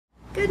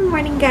Good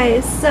morning,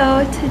 guys.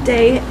 So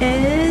today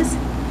is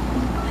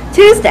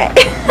Tuesday.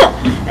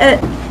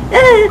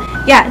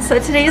 Yeah, so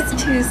today is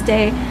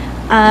Tuesday.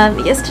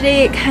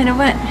 Yesterday it kind of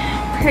went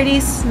pretty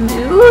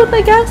smooth,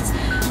 I guess.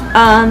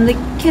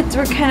 The kids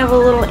were kind of a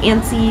little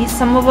antsy.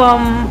 Some of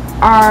them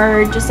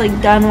are just like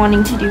done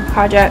wanting to do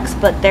projects,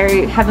 but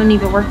they haven't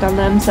even worked on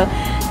them, so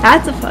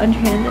that's a fun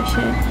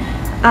transition.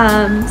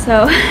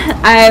 So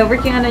I'm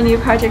working on a new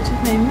project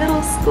with my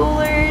middle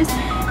schoolers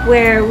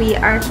where we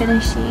are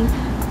finishing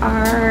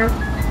our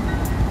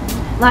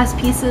last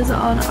pieces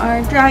on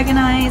our dragon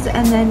eyes,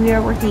 and then we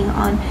are working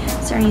on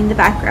starting the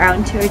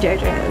background to our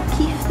JoJo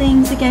Keefe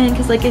things again,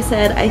 because like I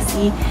said, I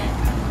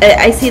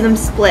see them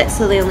split,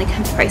 so they only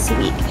come twice a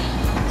week.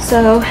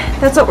 So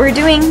that's what we're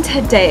doing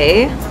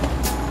today.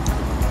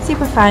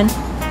 Super fun.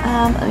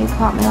 Let me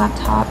pull out my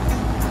laptop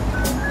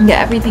and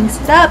get everything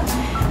set up,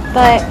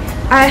 but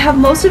I have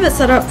most of it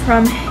set up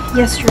from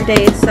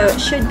yesterday, so it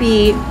should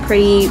be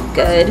pretty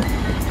good.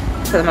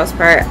 For the most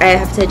part, I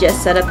have to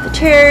just set up the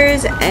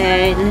chairs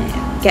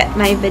and get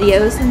my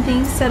videos and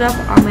things set up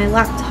on my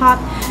laptop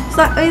so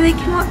that way they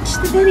can watch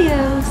the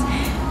videos.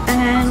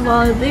 And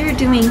while they're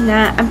doing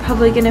that, I'm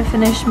probably going to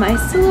finish my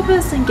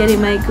syllabus and getting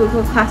my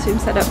Google Classroom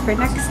set up for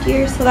next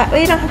year, so that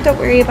way I don't have to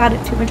worry about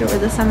it too much over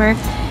the summer,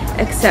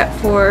 except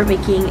for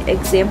making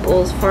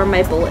examples for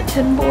my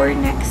bulletin board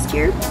next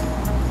year.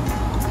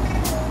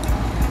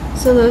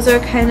 So those are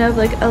kind of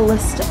like a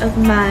list of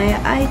my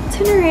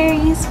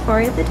itineraries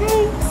for the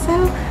day.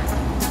 So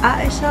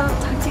I shall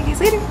talk to you guys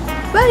later.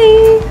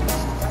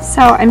 Bye!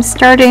 So I'm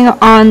starting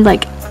on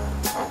like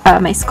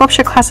my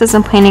sculpture classes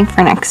and planning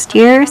for next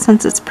year,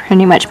 since it's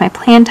pretty much my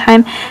plan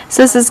time.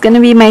 So this is going to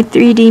be my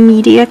 3D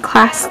media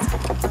class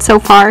so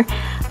far.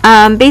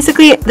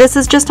 Basically this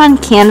is just on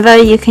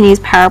Canva. You can use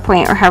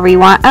PowerPoint or however you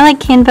want. I like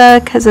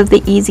Canva because of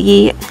the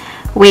easy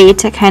way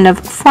to kind of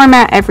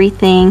format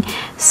everything.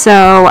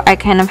 So I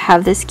kind of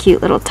have this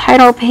cute little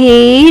title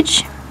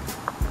page,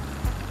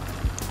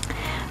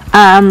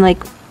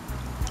 like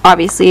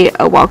obviously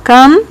a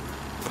welcome.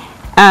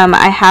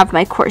 I have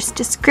my course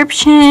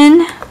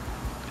description,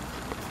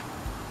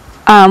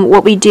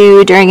 what we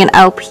do during an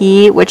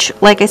LP, which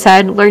like I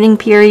said, learning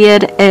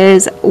period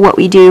is what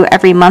we do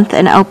every month,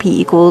 and LP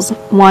equals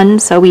 1,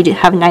 so we do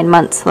have 9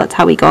 months, so that's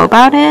how we go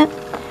about it.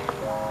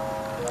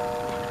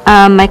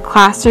 My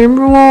classroom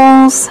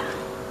rules.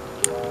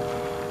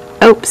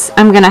 Oops,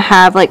 I'm gonna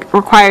have like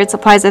required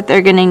supplies that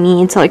they're gonna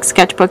need, so like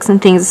sketchbooks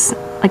and things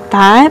like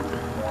that.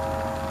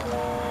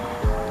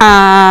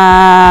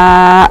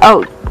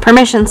 Oh,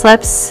 permission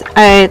slips.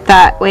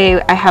 That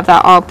way I have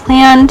that all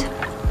planned.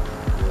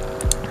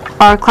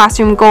 Our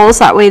classroom goals,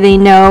 that way they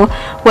know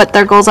what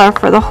their goals are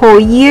for the whole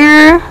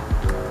year.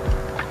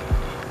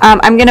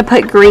 I'm gonna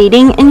put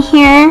grading in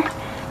here.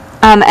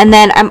 And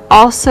then I'm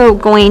also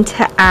going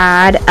to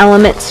add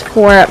elements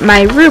for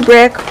my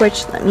rubric,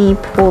 which, let me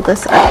pull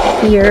this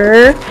up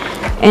here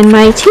in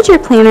my teacher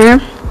planner.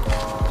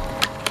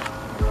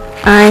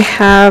 I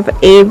have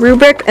a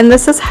rubric, and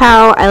this is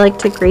how I like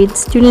to grade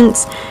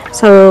students,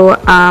 so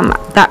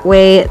that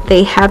way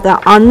they have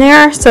that on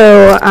there.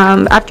 So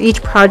after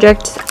each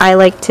project, I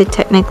like to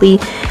technically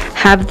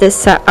have this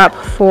set up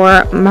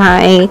for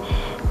my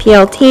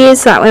PLTs,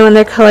 so that way when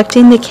they're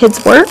collecting the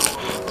kids' work,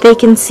 they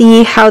can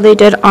see how they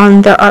did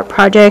on their art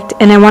project.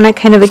 And I want to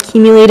kind of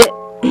accumulate it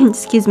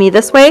excuse me,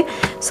 this way,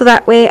 so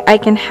that way I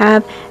can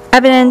have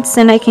evidence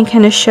and I can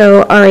kind of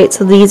show, alright,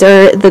 so these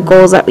are the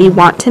goals that we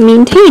want to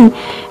maintain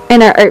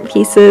in our art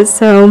pieces.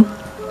 So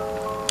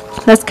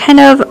that's kind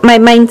of my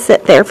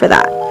mindset there for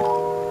that.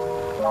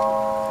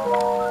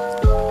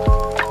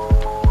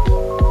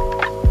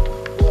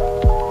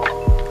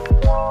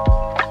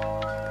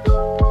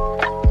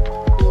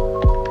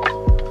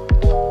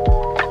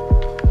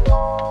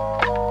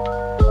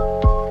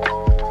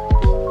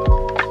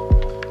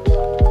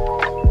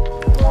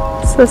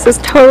 This is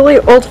totally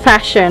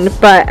old-fashioned,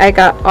 but I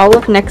got all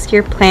of next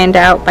year planned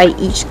out by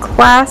each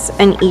class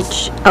and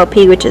each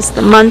LP, which is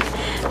the month.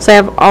 So I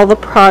have all the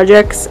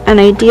projects and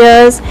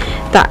ideas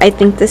that I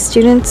think the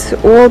students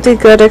will do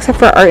good, except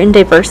for art and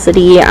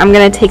diversity. I'm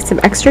going to take some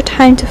extra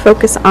time to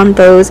focus on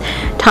those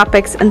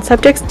topics and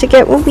subjects to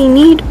get what we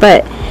need,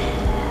 but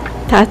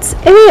that's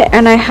it.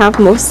 And I have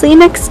mostly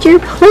next year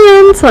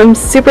planned, so I'm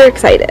super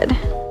excited.